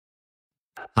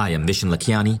Hi, I'm Vishen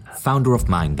Lakhiani, founder of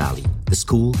Mind Valley, the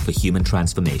school for human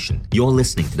transformation. You're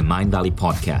listening to the Mind Valley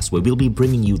podcast, where we'll be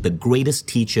bringing you the greatest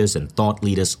teachers and thought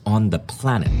leaders on the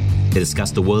planet to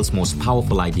discuss the world's most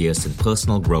powerful ideas in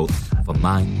personal growth for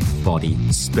mind, body,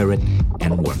 spirit,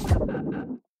 and work.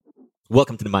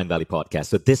 Welcome to the Mind Valley podcast.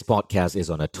 So this podcast is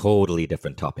on a totally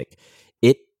different topic.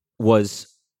 It was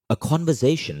a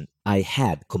conversation I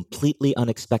had completely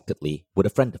unexpectedly with a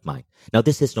friend of mine. Now,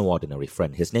 this is no ordinary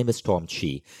friend. His name is Tom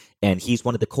Chi, and he's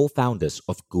one of the co-founders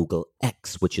of Google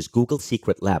X, which is Google's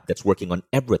secret lab that's working on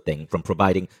everything from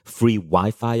providing free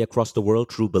Wi-Fi across the world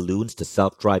through balloons to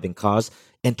self-driving cars.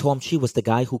 And Tom Chi was the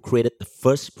guy who created the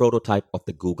first prototype of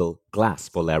the Google Glass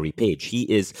for Larry Page.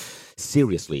 He is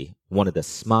seriously one of the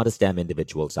smartest damn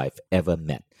individuals I've ever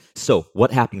met. So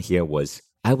what happened here was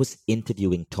I was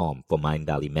interviewing Tom for Mind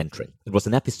Valley Mentoring. It was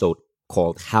an episode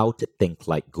called How to Think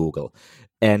Like Google.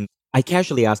 And I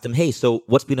casually asked him, hey, so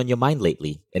what's been on your mind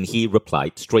lately? And he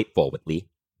replied straightforwardly,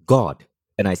 God.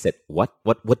 And I said, what?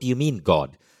 What do you mean,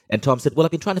 God? And Tom said, well,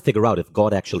 I've been trying to figure out if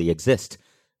God actually exists.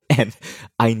 And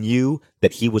I knew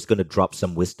that he was going to drop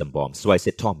some wisdom bombs. So I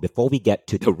said, Tom, before we get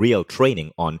to the real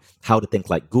training on how to think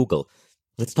like Google,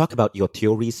 let's talk about your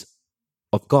theories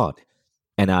of God.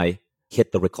 And I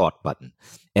hit the record button.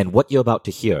 And what you're about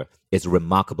to hear is a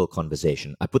remarkable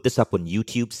conversation. I put this up on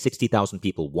YouTube. 60,000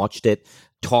 people watched it.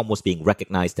 Tom was being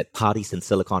recognized at parties in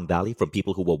Silicon Valley from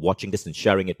people who were watching this and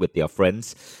sharing it with their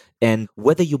friends. And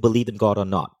whether you believe in God or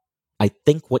not, I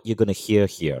think what you're going to hear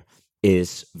here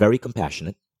is very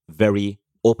compassionate, very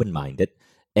open-minded,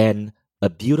 and a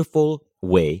beautiful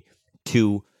way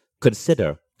to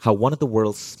consider how one of the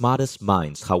world's smartest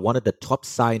minds, how one of the top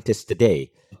scientists today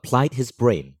applied his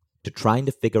brain to trying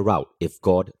to figure out if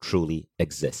God truly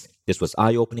exists. This was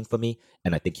eye-opening for me,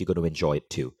 and I think you're going to enjoy it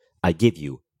too. I give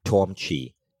you Tom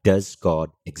Chi. Does God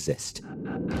exist?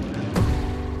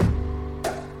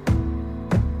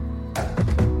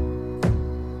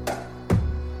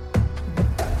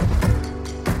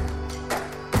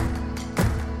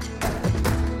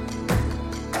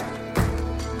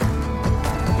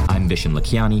 I'm Vishen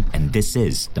Lakhiani, and this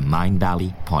is the Mind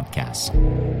Valley Podcast.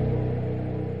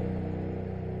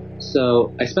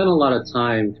 So I spent a lot of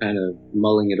time kind of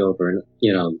mulling it over, and,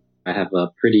 I have a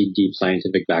pretty deep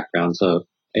scientific background, so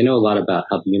I know a lot about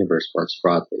how the universe works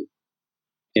broadly.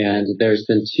 And there's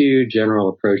been two general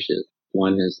approaches.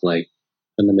 One is like,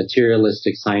 from the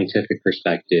materialistic scientific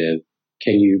perspective,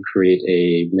 can you create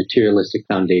a materialistic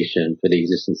foundation for the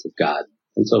existence of God?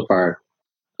 And so far,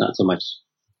 not so much.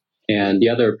 And the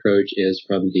other approach is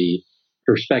from the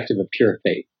perspective of pure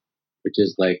faith, which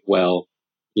is like, well,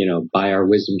 by our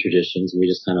wisdom traditions, we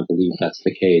just kind of believe that's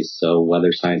the case. So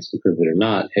whether science can prove it or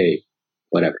not, hey,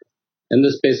 whatever. And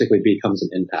this basically becomes an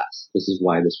impasse. This is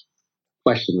why this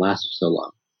question lasted so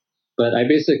long. But I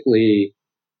basically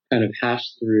kind of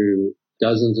hashed through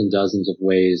dozens and dozens of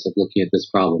ways of looking at this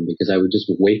problem, because I would just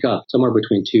wake up somewhere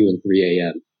between 2 and 3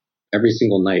 a.m. every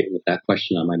single night with that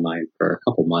question on my mind for a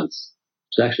couple months,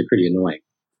 which is actually pretty annoying.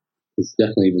 This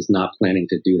definitely was not planning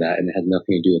to do that, and it had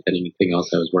nothing to do with anything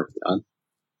else I was working on.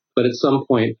 But at some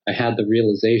point, I had the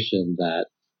realization that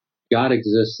God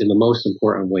exists in the most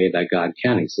important way that God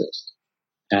can exist,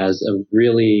 as a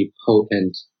really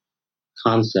potent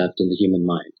concept in the human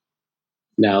mind.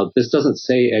 Now, this doesn't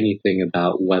say anything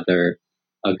about whether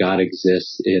a God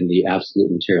exists in the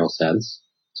absolute material sense.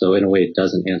 So in a way, it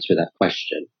doesn't answer that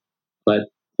question. But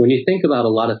when you think about a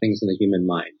lot of things in the human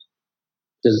mind,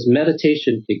 does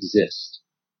meditation exist?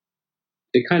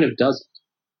 It kind of doesn't.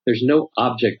 There's no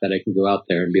object that I can go out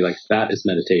there and be like, that is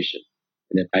meditation.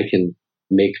 And if I can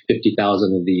make 50,000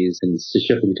 of these and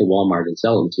ship them to Walmart and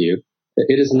sell them to you,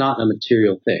 it is not a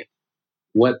material thing.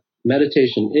 What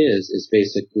meditation is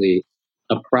basically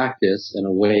a practice and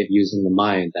a way of using the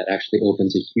mind that actually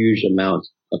opens a huge amount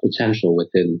of potential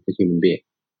within the human being,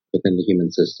 within the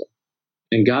human system.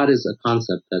 And God is a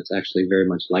concept that's actually very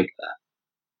much like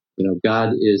that.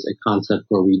 God is a concept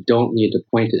where we don't need to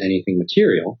point at anything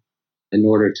material in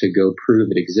order to go prove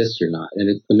it exists or not. And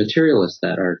it's the materialists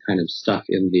that are kind of stuck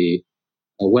in the,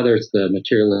 whether it's the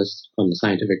materialists from the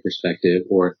scientific perspective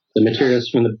or the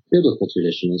materialists from the biblical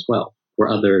tradition as well, or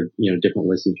other, different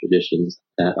wisdom traditions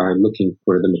that are looking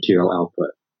for the material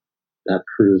output that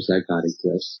proves that God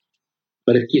exists.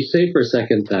 But if you say for a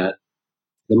second that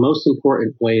the most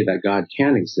important way that God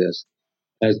can exist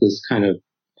as this kind of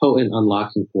potent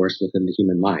unlocking force within the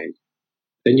human mind,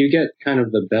 then you get kind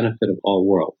of the benefit of all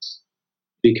worlds.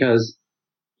 Because,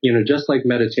 just like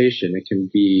meditation, it can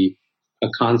be a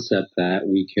concept that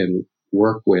we can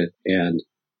work with and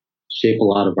shape a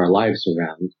lot of our lives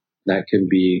around that can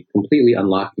be completely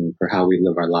unlocking for how we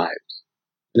live our lives.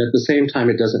 And at the same time,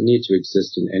 it doesn't need to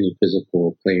exist in any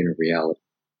physical plane of reality.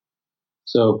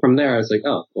 So from there, I was like,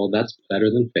 oh, well, that's better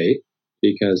than fate,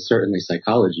 because certainly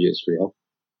psychology is real.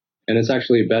 And it's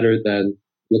actually better than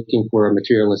looking for a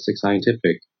materialistic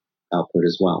scientific output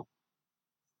as well.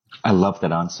 I love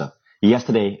that answer.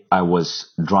 Yesterday, I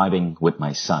was driving with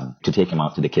my son to take him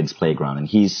out to the kids' playground, and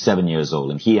he's 7 years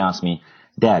old, and he asked me,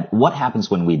 Dad, what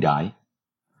happens when we die?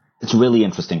 It's a really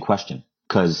interesting question,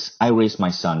 because I raised my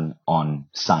son on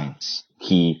science.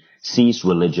 He sees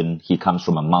religion, he comes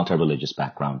from a multi-religious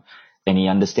background, and he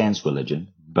understands religion,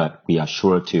 but we are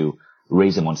sure to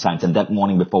raise him on science. And that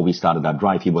morning before we started our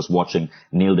drive, he was watching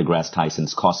Neil deGrasse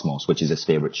Tyson's Cosmos, which is his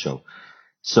favorite show.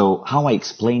 So how I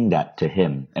explain that to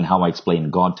him and how I explain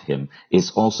God to him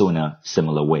is also in a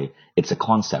similar way. It's a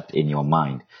concept in your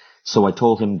mind. So I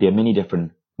told him there are many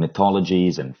different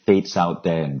mythologies and faiths out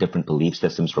there and different belief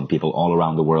systems from people all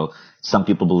around the world. Some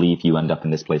people believe you end up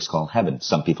in this place called heaven.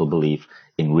 Some people believe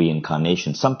in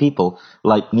reincarnation. Some people,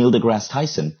 like Neil deGrasse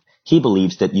Tyson, he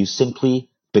believes that you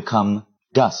simply become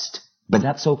dust. But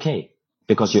that's okay,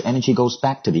 because your energy goes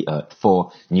back to the earth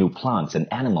for new plants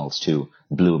and animals to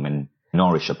bloom and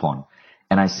nourish upon.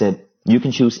 And I said, you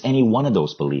can choose any one of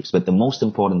those beliefs, but the most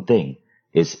important thing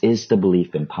is the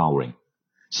belief empowering?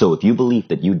 So if you believe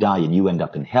that you die and you end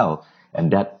up in hell,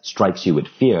 and that strikes you with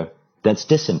fear, that's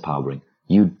disempowering.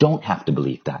 You don't have to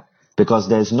believe that, because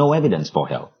there's no evidence for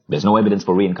hell. There's no evidence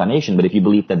for reincarnation, but if you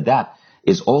believe that that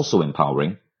is also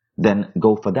empowering, then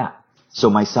go for that. So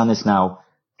my son is now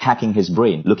hacking his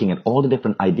brain, looking at all the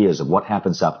different ideas of what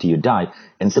happens after you die,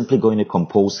 and simply going to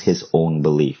compose his own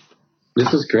belief.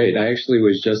 This is great. I actually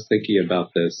was just thinking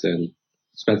about this and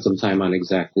spent some time on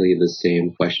exactly the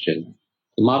same question.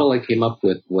 The model I came up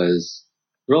with was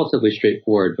relatively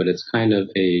straightforward, but it's kind of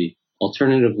a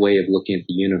alternative way of looking at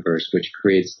the universe, which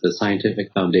creates the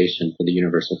scientific foundation for the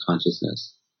universal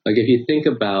consciousness. Like if you think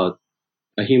about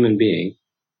a human being,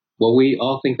 well, we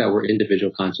all think that we're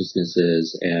individual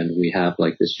consciousnesses and we have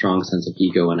like this strong sense of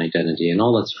ego and identity, and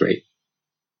all that's great.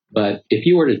 But if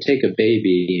you were to take a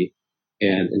baby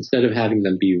and instead of having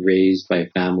them be raised by a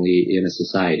family in a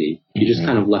society, you just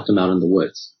kind of left them out in the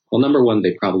woods. Well, number one,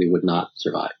 they probably would not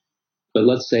survive. But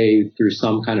let's say through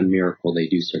some kind of miracle, they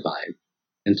do survive,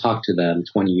 and talk to them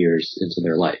 20 years into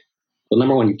their life. Well,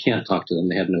 number one, you can't talk to them.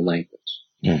 They have no language.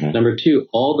 Number two,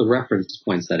 all the reference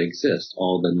points that exist,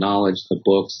 all the knowledge, the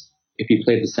books, if you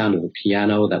played the sound of a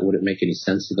piano, that wouldn't make any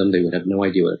sense to them. They would have no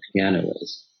idea what a piano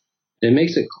is. It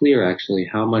makes it clear, actually,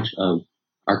 how much of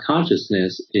our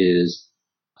consciousness is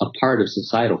a part of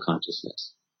societal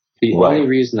consciousness. The only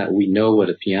reason that we know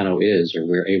what a piano is, or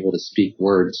we're able to speak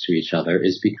words to each other,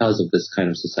 is because of this kind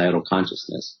of societal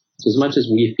consciousness. So as much as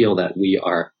we feel that we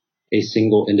are a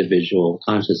single individual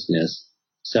consciousness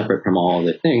separate from all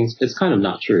other things, it's kind of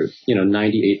not true.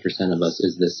 98% of us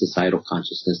is this societal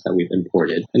consciousness that we've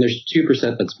imported. And there's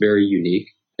 2% that's very unique.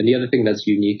 And the other thing that's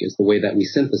unique is the way that we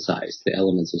synthesize the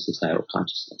elements of societal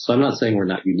consciousness. So I'm not saying we're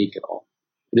not unique at all.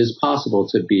 It is possible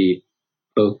to be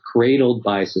both cradled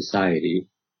by society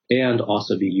and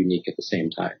also be unique at the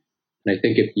same time. And I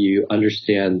think if you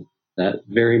understand that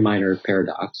very minor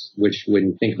paradox, which when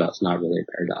you think about it's not really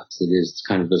a paradox, it is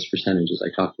kind of those percentages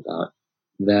I talked about,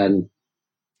 then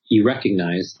you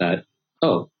recognize that,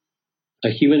 a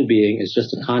human being is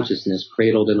just a consciousness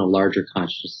cradled in a larger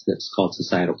consciousness called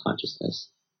societal consciousness.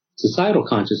 Societal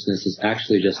consciousness is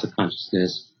actually just a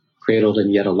consciousness cradled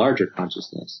in yet a larger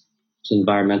consciousness. It's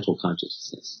environmental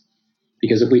consciousness.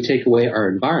 Because if we take away our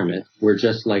environment, we're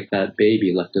just like that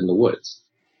baby left in the woods.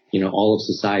 All of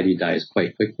society dies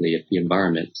quite quickly if the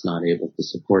environment is not able to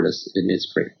support us in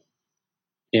its cradle.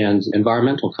 And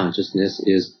environmental consciousness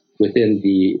is within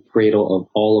the cradle of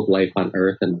all of life on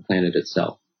Earth and the planet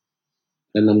itself.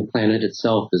 And then the planet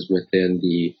itself is within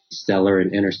the stellar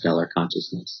and interstellar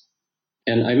consciousness.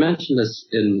 And I mentioned this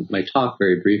in my talk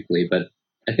very briefly, but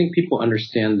I think people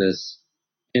understand this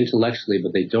intellectually,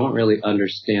 but they don't really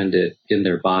understand it in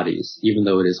their bodies, even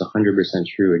though it is 100%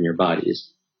 true in your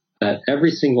bodies, that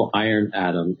every single iron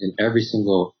atom in every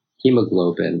single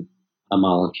hemoglobin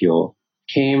molecule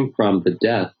came from the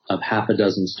death of half a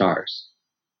dozen stars.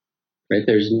 Right?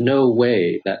 There's no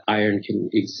way that iron can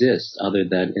exist other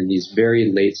than in these very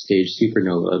late stage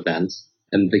supernova events,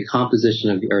 and the composition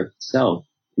of the Earth itself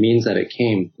means that it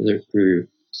came through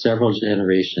several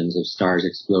generations of stars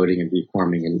exploding and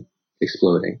reforming and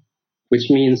exploding, which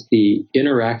means the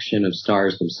interaction of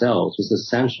stars themselves was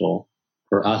essential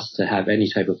for us to have any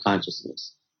type of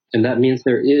consciousness. And that means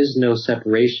there is no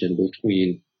separation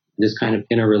between this kind of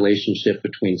interrelationship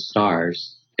between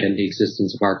stars and the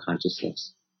existence of our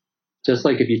consciousness. Just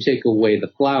like if you take away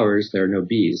the flowers, there are no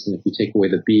bees. And if you take away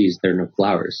the bees, there are no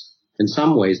flowers. In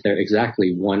some ways, they're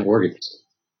exactly one organism.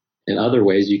 In other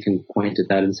ways, you can point at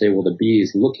that and say, well, the bee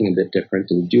is looking a bit different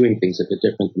and doing things a bit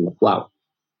different than the flower.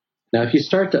 Now, if you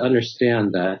start to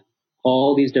understand that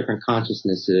all these different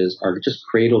consciousnesses are just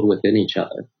cradled within each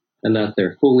other and that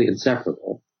they're fully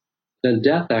inseparable, then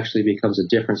death actually becomes a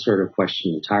different sort of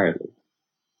question entirely,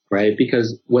 right?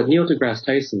 Because what Neil deGrasse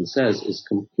Tyson says is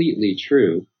completely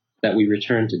true, that we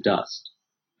return to dust,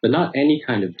 but not any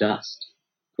kind of dust,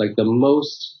 like the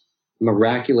most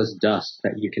miraculous dust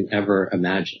that you can ever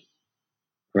imagine,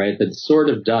 right? The sort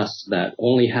of dust that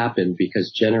only happened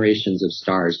because generations of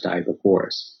stars died before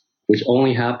us, which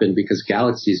only happened because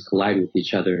galaxies collide with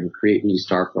each other and create new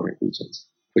star-forming regions,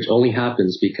 which only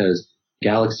happens because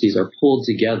galaxies are pulled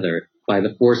together by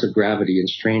the force of gravity and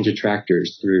strange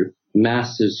attractors through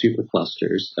massive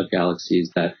superclusters of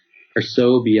galaxies that are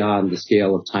so beyond the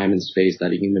scale of time and space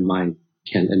that a human mind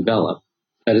can envelop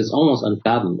that is almost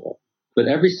unfathomable. But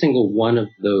every single one of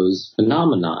those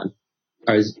phenomenon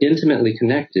is intimately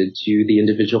connected to the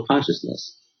individual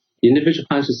consciousness. The individual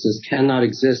consciousness cannot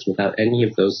exist without any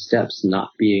of those steps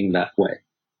not being that way.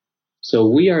 So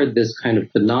we are this kind of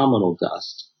phenomenal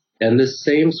dust, and this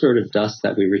same sort of dust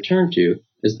that we return to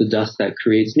is the dust that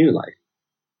creates new life.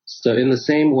 So in the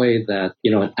same way that,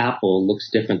 an apple looks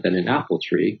different than an apple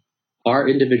tree, our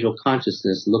individual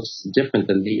consciousness looks different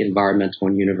than the environmental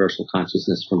and universal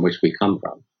consciousness from which we come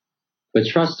from. But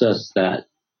trust us that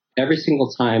every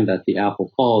single time that the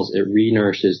apple falls, it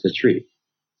re-nourishes the tree,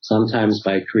 sometimes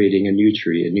by creating a new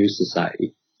tree, a new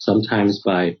society, sometimes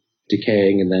by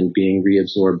decaying and then being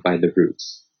reabsorbed by the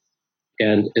roots.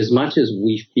 And as much as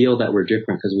we feel that we're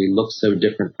different because we look so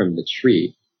different from the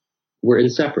tree, we're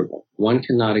inseparable. One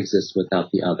cannot exist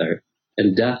without the other.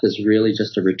 And death is really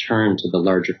just a return to the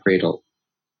larger cradle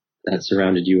that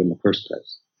surrounded you in the first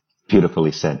place.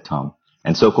 Beautifully said, Tom.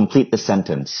 And so complete the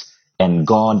sentence. And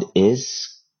God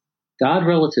is? God,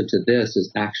 relative to this,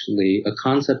 is actually a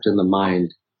concept in the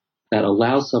mind that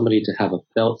allows somebody to have a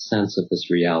felt sense of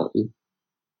this reality.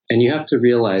 And you have to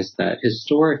realize that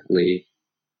historically,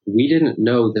 we didn't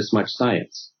know this much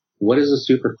science. What is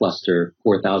a supercluster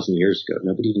 4,000 years ago?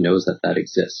 Nobody knows that that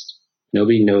exists.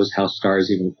 Nobody knows how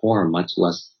stars even form, much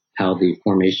less how the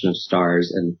formation of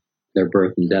stars and their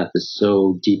birth and death is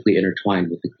so deeply intertwined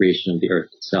with the creation of the earth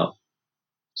itself.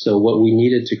 So what we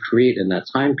needed to create in that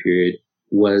time period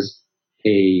was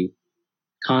a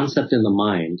concept in the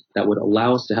mind that would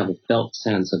allow us to have a felt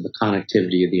sense of the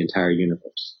connectivity of the entire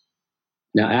universe.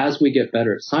 Now, as we get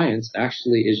better at science,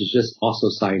 actually is just also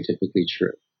scientifically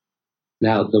true.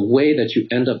 Now, the way that you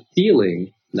end up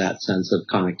feeling that sense of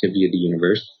connectivity of the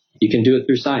universe, you can do it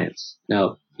through science.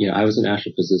 Now, I was an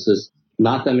astrophysicist.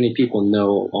 Not that many people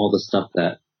know all the stuff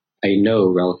that I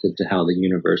know relative to how the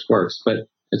universe works, but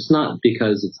it's not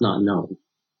because it's not known.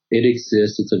 It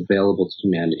exists. It's available to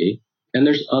humanity. And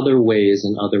there's other ways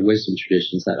and other wisdom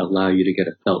traditions that allow you to get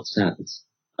a felt sense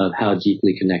of how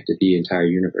deeply connected the entire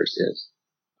universe is.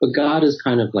 But God is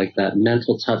kind of like that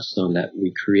mental touchstone that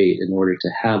we create in order to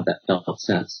have that felt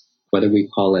sense, whether we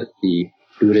call it the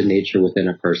Buddha nature within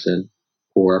a person,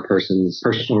 or a person's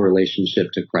personal relationship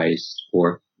to Christ,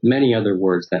 or many other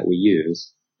words that we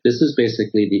use. This is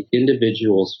basically the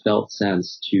individual's felt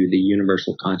sense to the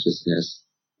universal consciousness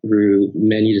through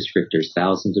many descriptors,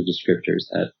 thousands of descriptors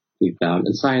that we found.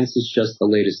 And science is just the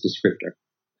latest descriptor.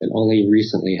 And only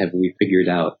recently have we figured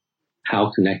out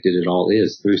how connected it all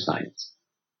is through science.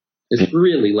 It's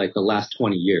really like the last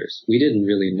 20 years. We didn't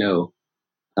really know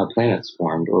how planets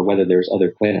formed or whether there's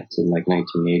other planets in like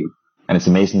 1980. And it's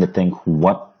amazing to think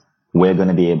what we're going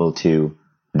to be able to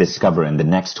discover in the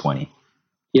next 20.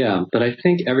 Yeah, but I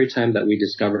think every time that we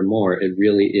discover more, it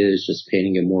really is just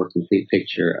painting a more complete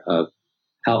picture of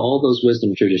how all those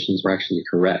wisdom traditions were actually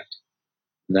correct.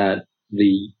 That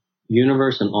the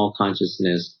universe and all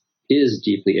consciousness is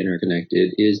deeply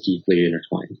interconnected, is deeply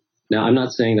intertwined. Now, I'm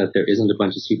not saying that there isn't a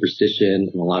bunch of superstition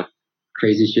and a lot of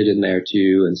crazy shit in there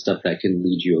too and stuff that can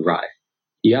lead you awry.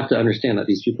 You have to understand that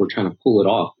these people are trying to pull it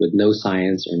off with no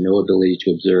science or no ability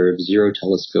to observe, zero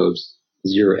telescopes,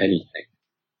 zero anything.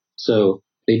 So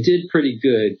they did pretty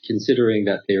good considering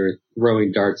that they were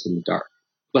throwing darts in the dark.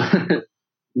 But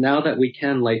now that we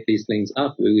can light these things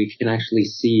up, we can actually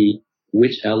see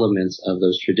which elements of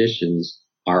those traditions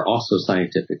are also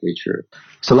scientifically true.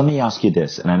 So let me ask you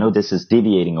this, and I know this is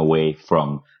deviating away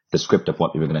from the script of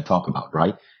what we were going to talk about,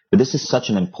 right? But this is such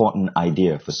an important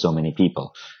idea for so many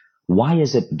people. Why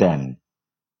is it then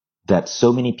that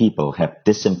so many people have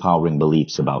disempowering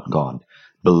beliefs about God,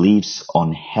 beliefs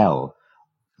on hell,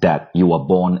 that you are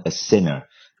born a sinner,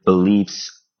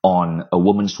 beliefs on a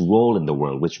woman's role in the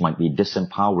world, which might be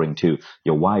disempowering to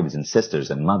your wives and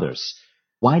sisters and mothers.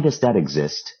 Why does that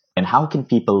exist? And how can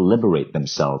people liberate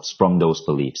themselves from those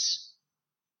beliefs?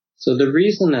 So the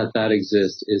reason that that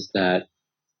exists is that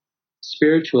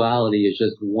spirituality is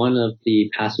just one of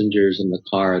the passengers in the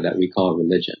car that we call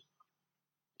religion.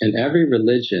 And every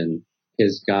religion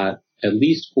has got at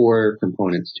least 4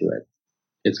 components to it.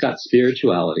 It's got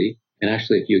spirituality. And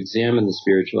actually, if you examine the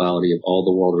spirituality of all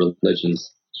the world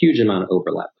religions, huge amount of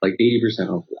overlap, like 80%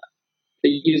 overlap.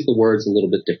 They use the words a little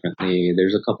bit differently.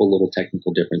 There's a couple little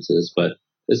technical differences, but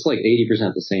it's like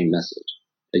 80% the same message,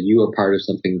 that you are part of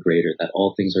something greater, that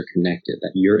all things are connected,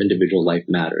 that your individual life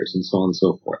matters, and so on and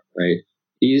so forth, right?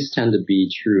 These tend to be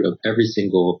true of every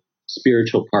single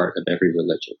spiritual part of every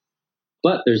religion.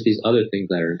 But there's these other things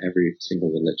that are in every single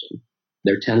religion.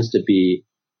 There tends to be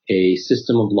a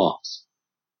system of laws.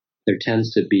 There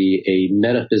tends to be a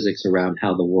metaphysics around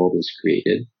how the world was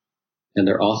created. And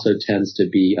there also tends to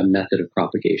be a method of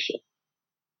propagation.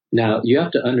 Now, you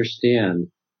have to understand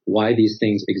why these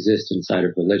things exist inside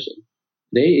of religion.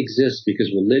 They exist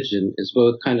because religion is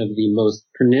both kind of the most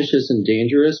pernicious and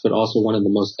dangerous, but also one of the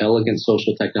most elegant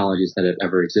social technologies that have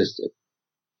ever existed.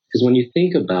 Because when you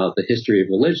think about the history of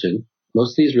religion,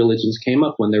 most of these religions came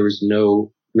up when there was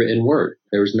no written word.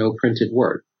 There was no printed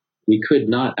word. We could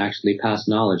not actually pass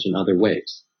knowledge in other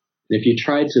ways. And if you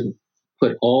tried to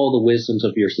put all the wisdoms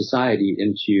of your society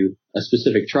into a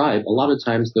specific tribe, a lot of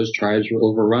times those tribes were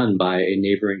overrun by a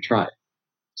neighboring tribe.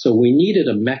 So we needed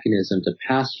a mechanism to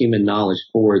pass human knowledge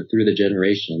forward through the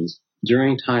generations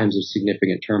during times of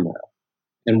significant turmoil.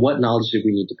 And what knowledge did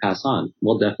we need to pass on?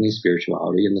 Well, definitely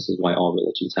spirituality, and this is why all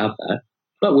religions have that.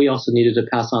 But we also needed to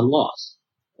pass on laws.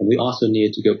 And we also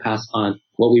needed to go pass on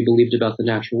what we believed about the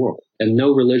natural world. And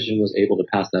no religion was able to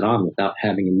pass that on without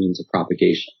having a means of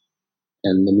propagation.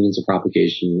 And the means of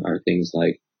propagation are things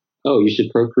like, oh, you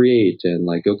should procreate and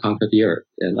like go conquer the earth.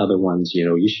 And other ones,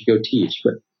 you should go teach.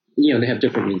 But, they have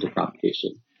different means of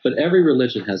propagation. But every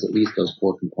religion has at least those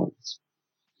 4 components.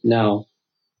 Now,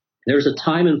 there's a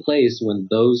time and place when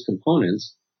those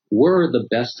components were the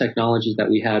best technologies that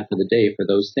we had for the day for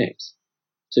those things.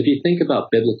 So if you think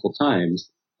about biblical times,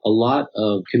 a lot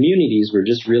of communities were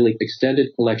just really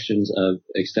extended collections of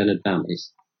extended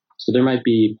families. So there might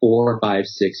be 4, 5,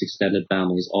 6 extended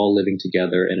families all living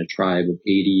together in a tribe of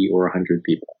 80 or 100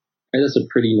 people. And that's a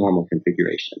pretty normal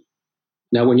configuration.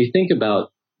 Now, when you think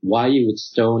about why you would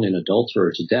stone an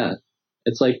adulterer to death,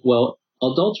 it's like, well,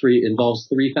 adultery involves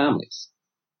 3 families.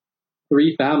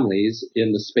 3 families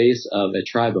in the space of a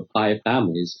tribe of 5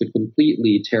 families could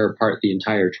completely tear apart the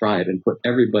entire tribe and put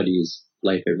everybody's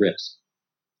life at risk.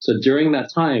 So during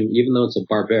that time, even though it's a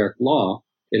barbaric law,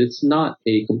 it's not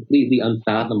a completely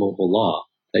unfathomable law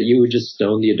that you would just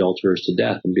stone the adulterers to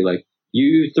death and be like,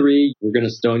 you 3, we're going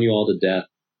to stone you all to death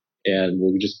and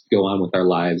we'll just go on with our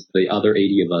lives. The other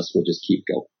 80 of us will just keep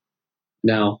going.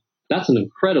 Now, that's an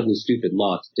incredibly stupid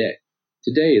law today.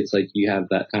 Today, it's like you have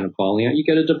that kind of falling out. You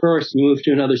get a divorce, you move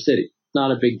to another city.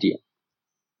 Not a big deal,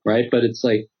 right? But it's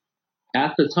like,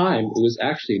 at the time, it was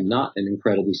actually not an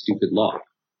incredibly stupid law.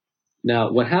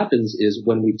 Now, what happens is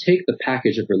when we take the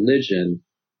package of religion,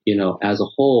 as a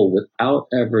whole, without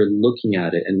ever looking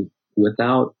at it and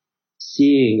without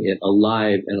seeing it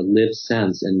alive in a lived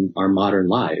sense in our modern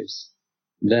lives,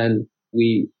 then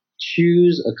we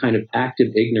choose a kind of active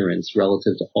ignorance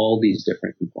relative to all these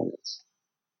different components.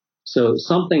 So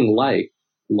something like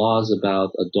laws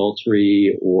about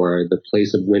adultery or the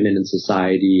place of women in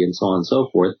society and so on and so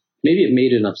forth, maybe it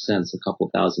made enough sense a couple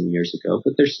thousand years ago,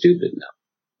 but they're stupid now.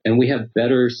 And we have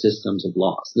better systems of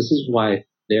laws. This is why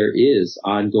there is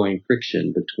ongoing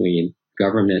friction between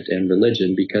government and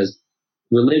religion, because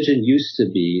religion used to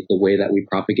be the way that we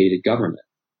propagated government.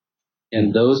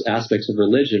 And those aspects of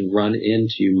religion run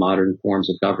into modern forms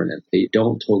of governance. They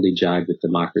don't totally jive with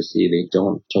democracy. They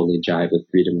don't totally jive with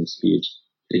freedom of speech.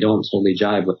 They don't totally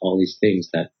jive with all these things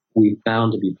that we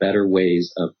found to be better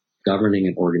ways of governing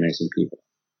and organizing people.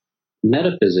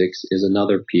 Metaphysics is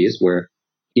another piece where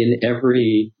in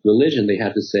every religion they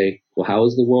had to say, well, how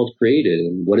is the world created?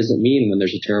 And what does it mean when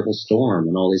there's a terrible storm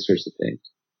and all these sorts of things?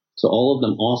 So all of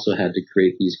them also had to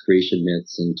create these creation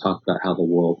myths and talk about how the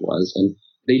world was. And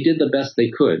they did the best they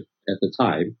could at the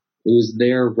time. It was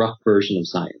their rough version of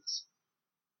science.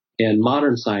 And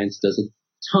modern science does a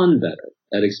ton better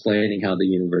at explaining how the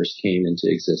universe came into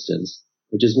existence,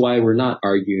 which is why we're not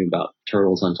arguing about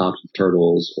turtles on top of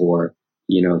turtles or,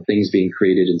 things being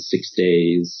created in 6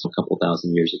 days a couple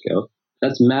thousand years ago.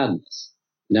 That's madness.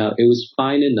 Now, it was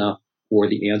fine enough for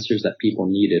the answers that people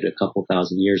needed a couple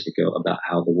thousand years ago about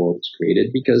how the world was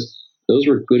created, because those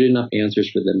were good enough answers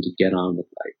for them to get on with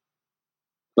life.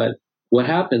 But what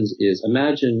happens is,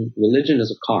 imagine religion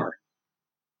is a car,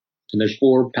 and there's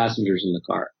 4 passengers in the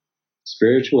car: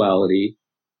 spirituality,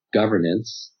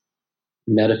 governance,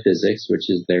 metaphysics, which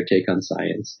is their take on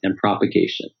science, and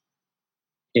propagation.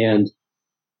 And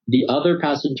the other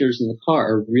passengers in the car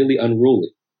are really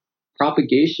unruly.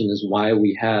 Propagation is why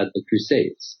we had the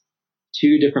Crusades.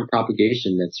 2 different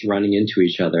propagation myths running into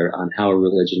each other on how a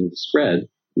religion would spread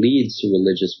leads to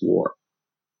religious war.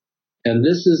 And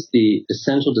this is the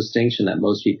essential distinction that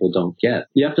most people don't get.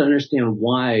 You have to understand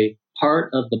why part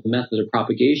of the method of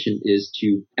propagation is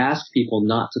to ask people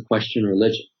not to question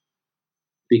religion.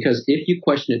 Because if you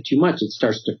question it too much, it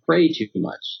starts to fray too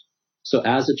much. So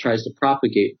as it tries to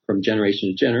propagate from generation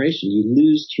to generation, you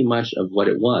lose too much of what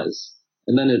it was,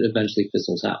 and then it eventually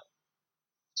fizzles out.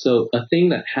 So a thing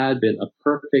that had been a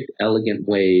perfect, elegant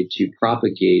way to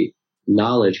propagate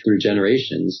knowledge through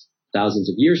generations thousands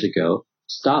of years ago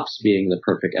stops being the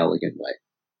perfect, elegant way.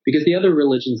 Because the other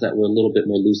religions that were a little bit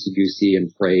more loosey-goosey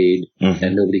and frayed,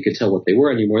 and nobody could tell what they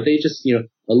were anymore, they just, a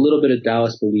little bit of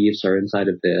Taoist beliefs are inside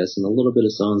of this, and a little bit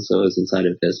of so-and-so is inside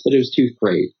of this, but it was too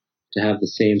frayed to have the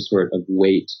same sort of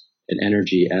weight and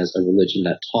energy as a religion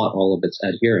that taught all of its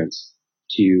adherents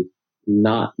to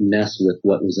not mess with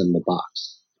what was in the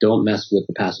box. Don't mess with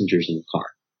the passengers in the car.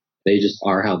 They just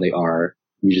are how they are.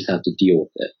 You just have to deal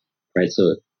with it, right?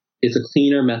 So it's a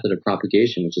cleaner method of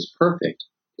propagation, which is perfect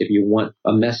if you want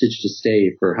a message to stay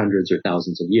for hundreds or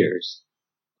thousands of years.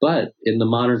 But in the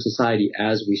modern society,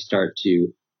 as we start to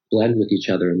blend with each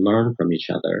other and learn from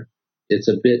each other, it's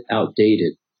a bit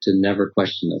outdated to never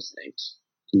question those things,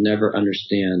 to never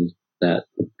understand that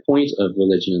the point of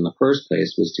religion in the first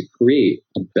place was to create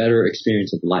a better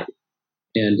experience of life.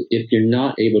 And if you're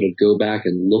not able to go back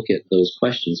and look at those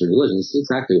questions of religion, this is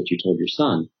exactly what you told your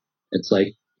son. It's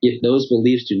like, if those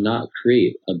beliefs do not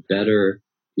create a better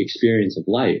experience of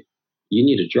life, you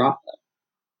need to drop them.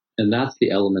 And that's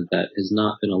the element that has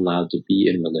not been allowed to be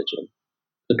in religion.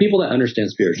 The people that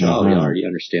understand spirituality already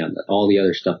understand that all the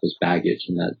other stuff is baggage,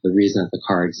 and that the reason that the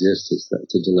car exists is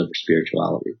to deliver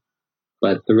spirituality.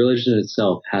 But the religion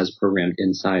itself has programmed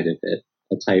inside of it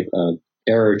a type of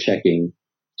error checking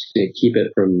to keep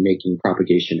it from making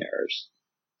propagation errors.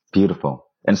 Beautiful.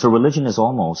 And so religion is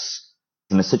almost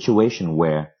in a situation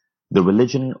where the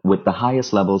religion with the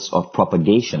highest levels of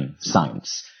propagation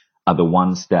science are the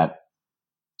ones that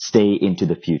stay into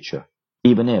the future,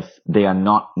 even if they are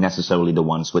not necessarily the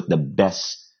ones with the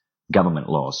best government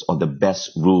laws or the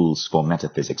best rules for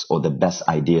metaphysics or the best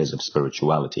ideas of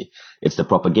spirituality. It's the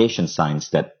propagation science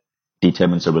that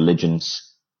determines a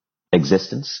religion's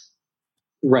existence.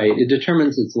 Right. It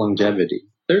determines its longevity.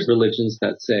 There's religions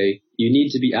that say you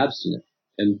need to be abstinent.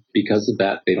 And because of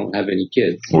that, they don't have any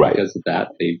kids. Right. Because of that,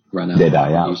 they run out they of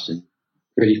die population out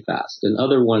pretty fast. And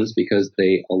other ones because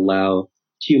they allow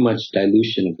too much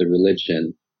dilution of the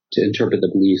religion to interpret the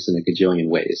beliefs in a gajillion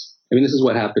ways. I mean, this is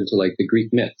what happened to like the Greek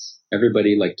myths.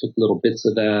 Everybody like took little bits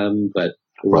of them, but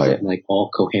it wasn't like all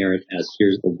coherent as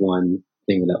here's the one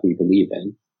thing that we believe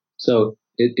in. So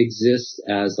it exists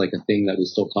as like a thing that we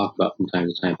still talk about from time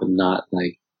to time, but not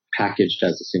like packaged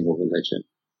as a single religion.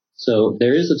 So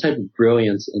there is a type of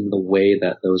brilliance in the way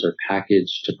that those are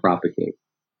packaged to propagate.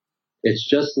 It's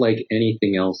just like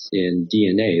anything else in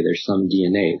DNA. There's some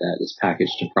DNA that is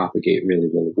packaged to propagate really,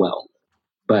 really well.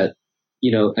 But,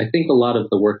 I think a lot of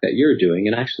the work that you're doing,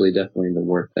 and actually definitely the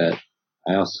work that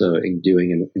I also am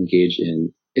doing and engage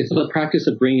in, it's the practice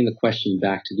of bringing the question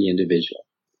back to the individual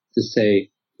to say,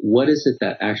 what is it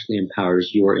that actually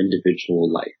empowers your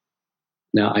individual life?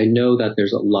 Now, I know that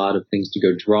there's a lot of things to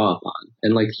go draw upon.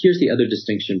 And here's the other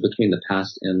distinction between the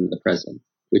past and the present,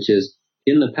 which is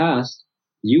in the past,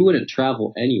 you wouldn't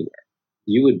travel anywhere.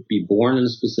 You would be born in a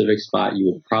specific spot.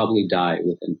 You would probably die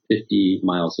within 50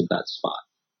 miles of that spot.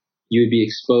 You would be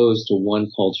exposed to one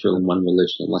culture and one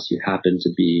religion unless you happen to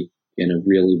be in a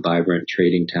really vibrant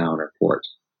trading town or port.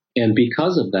 And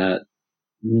because of that,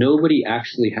 nobody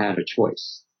actually had a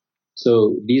choice.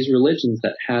 So these religions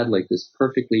that had this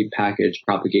perfectly packaged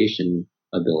propagation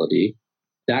ability,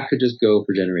 that could just go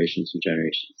for generations and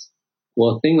generations.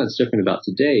 Well, a thing that's different about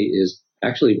today is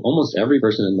actually almost every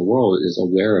person in the world is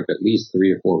aware of at least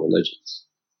 3 or 4 religions.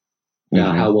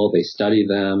 Now, how well they study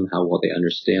them, how well they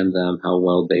understand them, how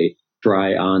well they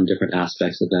try on different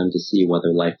aspects of them to see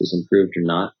whether life is improved or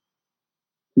not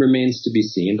remains to be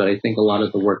seen. But I think a lot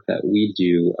of the work that we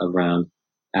do around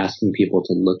asking people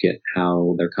to look at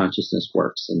how their consciousness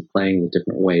works and playing with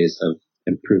different ways of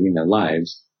improving their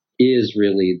lives is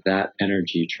really that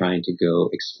energy trying to go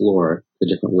explore the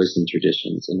different wisdom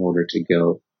traditions in order to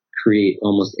go create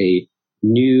almost a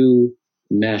new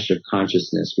mesh of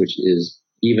consciousness, which is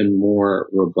even more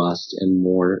robust and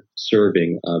more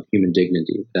serving of human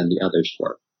dignity than the others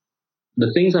were.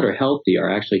 The things that are healthy are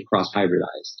actually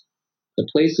cross-hybridized. The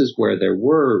places where there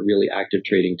were really active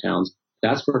trading towns,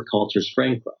 that's where culture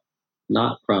sprang from,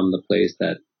 not from the place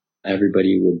that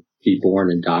everybody would be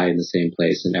born and die in the same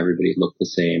place and everybody looked the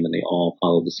same and they all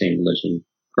followed the same religion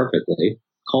perfectly.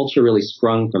 Culture really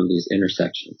sprung from these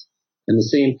intersections. And the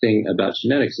same thing about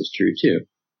genetics is true too.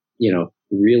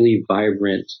 Really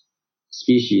vibrant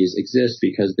species exist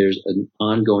because there's an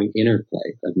ongoing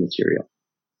interplay of material.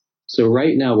 So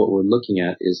right now what we're looking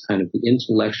at is kind of the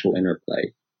intellectual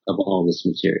interplay of all this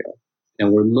material.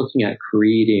 And we're looking at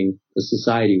creating a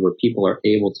society where people are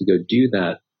able to go do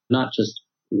that, not just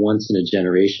once in a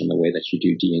generation, the way that you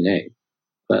do DNA,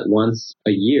 but once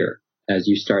a year as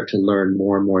you start to learn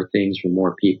more and more things from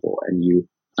more people and you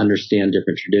understand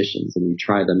different traditions and you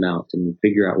try them out and you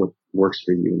figure out what works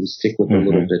for you and you stick with a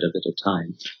little bit of it at a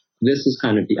time. This is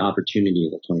kind of the opportunity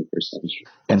of the 21st century.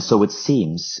 And so it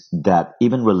seems that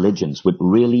even religions with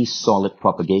really solid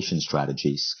propagation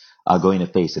strategies are going to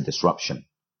face a disruption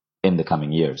in the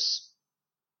coming years.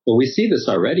 Well, we see this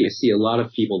already. I see a lot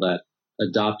of people that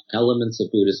adopt elements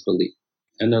of Buddhist belief.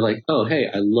 And they're like, oh, hey,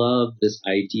 I love this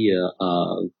idea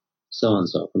of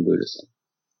so-and-so from Buddhism.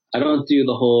 I don't do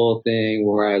the whole thing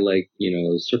where I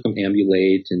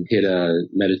circumambulate and hit a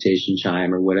meditation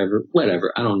chime or whatever.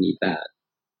 I don't need that.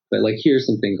 But here's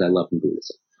some things I love from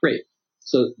Buddhism. Great.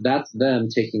 So that's them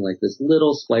taking this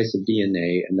little slice of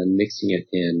DNA and then mixing it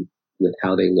in with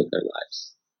how they live their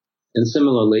lives. And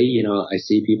similarly, I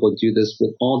see people do this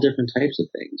with all different types of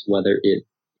things, whether it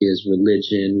is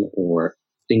religion or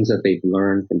things that they've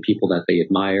learned from people that they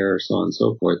admire or so on and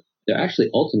so forth. There actually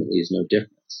ultimately is no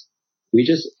difference. We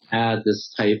just add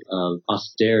this type of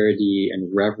austerity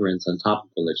and reverence on top of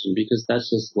religion because that's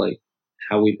just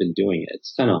how we've been doing it.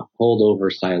 It's kind of hold over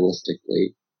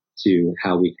stylistically to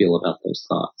how we feel about those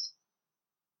thoughts.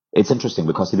 It's interesting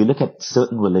because if you look at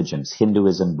certain religions,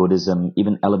 Hinduism, Buddhism,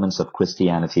 even elements of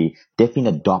Christianity, they've been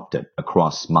adopted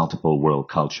across multiple world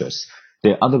cultures.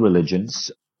 There are other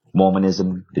religions,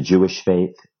 Mormonism, the Jewish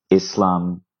faith,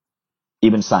 Islam,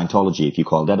 even Scientology, if you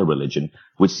call that a religion,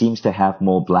 which seems to have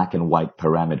more black and white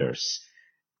parameters.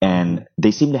 And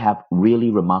they seem to have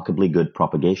really remarkably good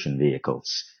propagation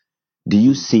vehicles. Do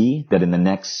you see that in the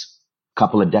next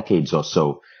couple of decades or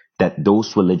so, that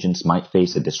those religions might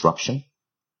face a disruption?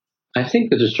 I think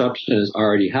the disruption is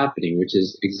already happening, which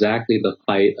is exactly the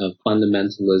fight of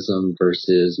fundamentalism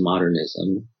versus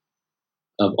modernism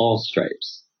of all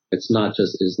stripes. It's not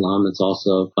just Islam, it's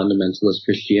also fundamentalist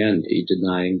Christianity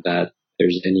denying that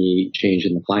there's any change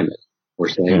in the climate. We're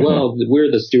saying, well,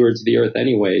 we're the stewards of the earth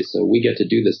anyway, so we get to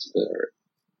do this to the earth.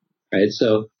 Right?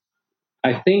 So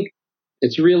I think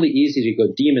it's really easy to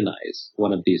go demonize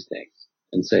one of these things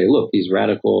and say, look, these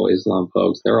radical Islam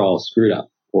folks, they're all screwed up.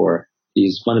 Or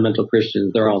these fundamental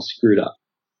Christians, they're all screwed up.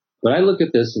 But I look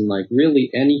at this and really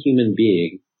any human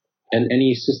being and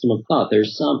any system of thought,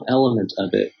 there's some element of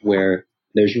it where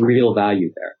there's real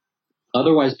value there.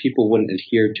 Otherwise, people wouldn't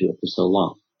adhere to it for so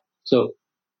long. So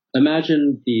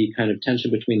imagine the kind of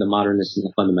tension between the modernists and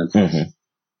the fundamentalists.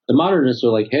 The modernists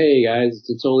are like, hey, guys, it's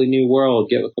a totally new world.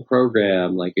 Get with the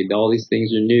program. All these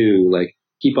things are new.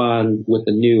 Keep on with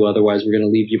the new. Otherwise, we're going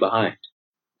to leave you behind.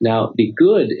 Now, the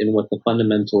good in what the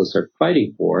fundamentalists are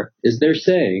fighting for is they're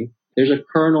saying there's a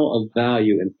kernel of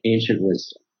value in ancient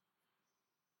wisdom.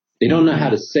 They don't know how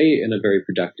to say it in a very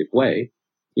productive way.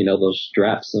 They'll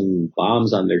strap some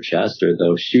bombs on their chest or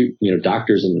they'll shoot,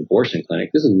 doctors in an abortion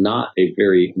clinic. This is not a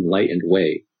very enlightened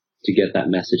way to get that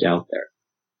message out there.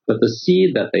 But the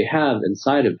seed that they have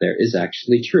inside of there is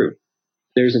actually true.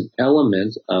 There's an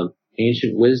element of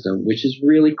ancient wisdom which is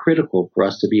really critical for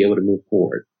us to be able to move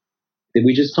forward.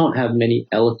 We just don't have many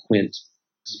eloquent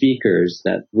speakers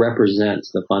that represent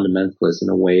the fundamentalists in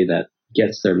a way that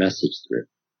gets their message through.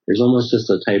 There's almost just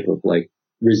a type of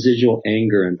residual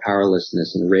anger and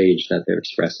powerlessness and rage that they're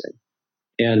expressing.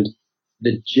 And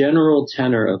the general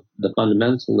tenor of the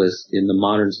fundamentalists in the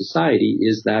modern society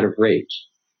is that of rage.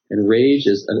 And rage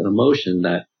is an emotion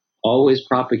that always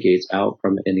propagates out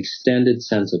from an extended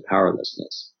sense of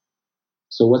powerlessness.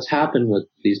 So what's happened with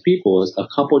these people is a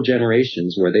couple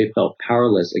generations where they felt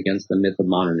powerless against the myth of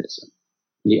modernism.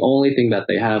 The only thing that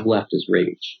they have left is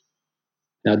rage.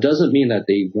 Now, it doesn't mean that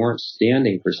they weren't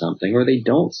standing for something or they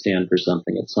don't stand for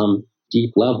something at some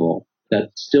deep level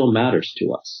that still matters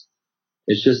to us.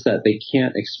 It's just that they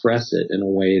can't express it in a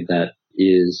way that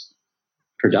is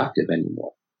productive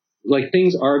anymore.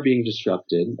 Things are being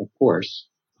disrupted, of course,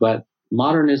 but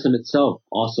modernism itself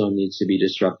also needs to be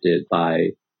disrupted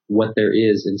by what there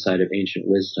is inside of ancient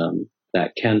wisdom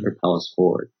that can propel us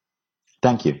forward.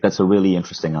 Thank you. That's a really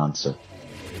interesting answer.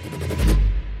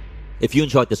 If you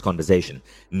enjoyed this conversation,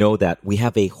 know that we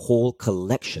have a whole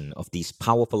collection of these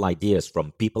powerful ideas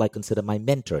from people I consider my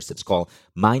mentors. It's called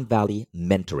Mindvalley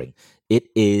Mentoring. It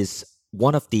is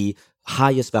one of the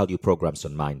highest value programs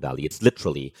on Mindvalley. It's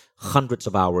literally hundreds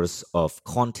of hours of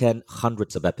content,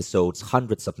 hundreds of episodes,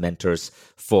 hundreds of mentors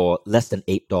for less than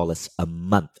 $8 a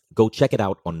month. Go check it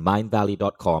out on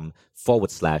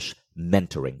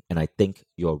mindvalley.com/mentoring. And I think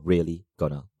you're really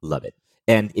gonna love it.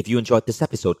 And if you enjoyed this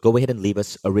episode, go ahead and leave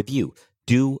us a review.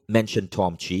 Do mention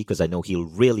Tom Chi, because I know he'll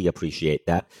really appreciate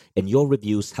that. And your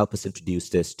reviews help us introduce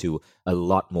this to a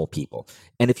lot more people.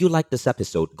 And if you like this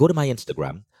episode, go to my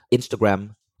Instagram,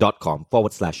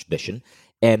 instagram.com/Bishan,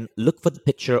 and look for the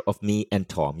picture of me and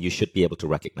Tom. You should be able to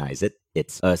recognize it.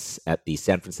 It's us at the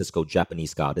San Francisco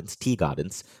Japanese Gardens, Tea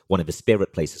Gardens, one of his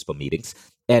favorite places for meetings.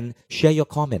 And share your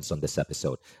comments on this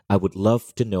episode. I would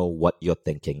love to know what you're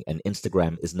thinking, and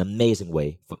Instagram is an amazing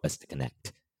way for us to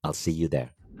connect. I'll see you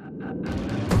there.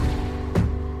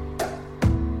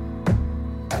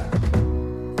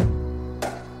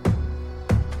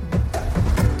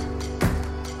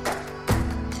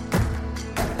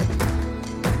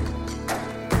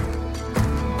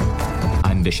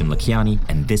 I'm Bishan Lakhiani,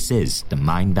 and this is the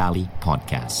Mindvalley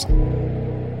Podcast.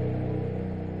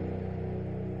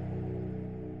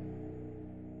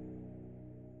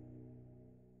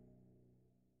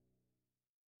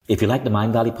 If you like the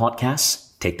Mindvalley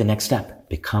Podcast, take the next step.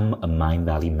 Become a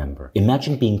Mindvalley member.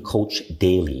 Imagine being coached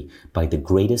daily by the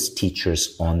greatest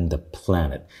teachers on the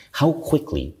planet. How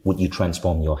quickly would you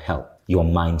transform your health, your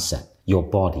mindset, your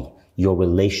body, your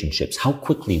relationships? How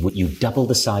quickly would you double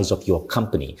the size of your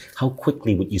company? How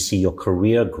quickly would you see your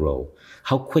career grow?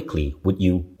 How quickly would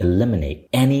you eliminate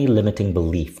any limiting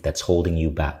belief that's holding you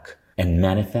back and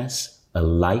manifest a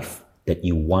life that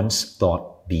you once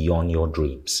thought beyond your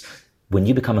dreams? When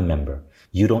you become a member,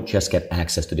 you don't just get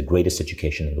access to the greatest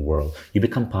education in the world. You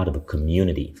become part of a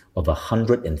community of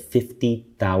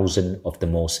 150,000 of the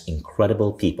most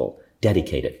incredible people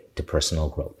dedicated to personal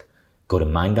growth. Go to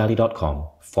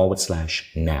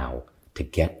mindvalley.com/now to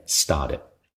get started.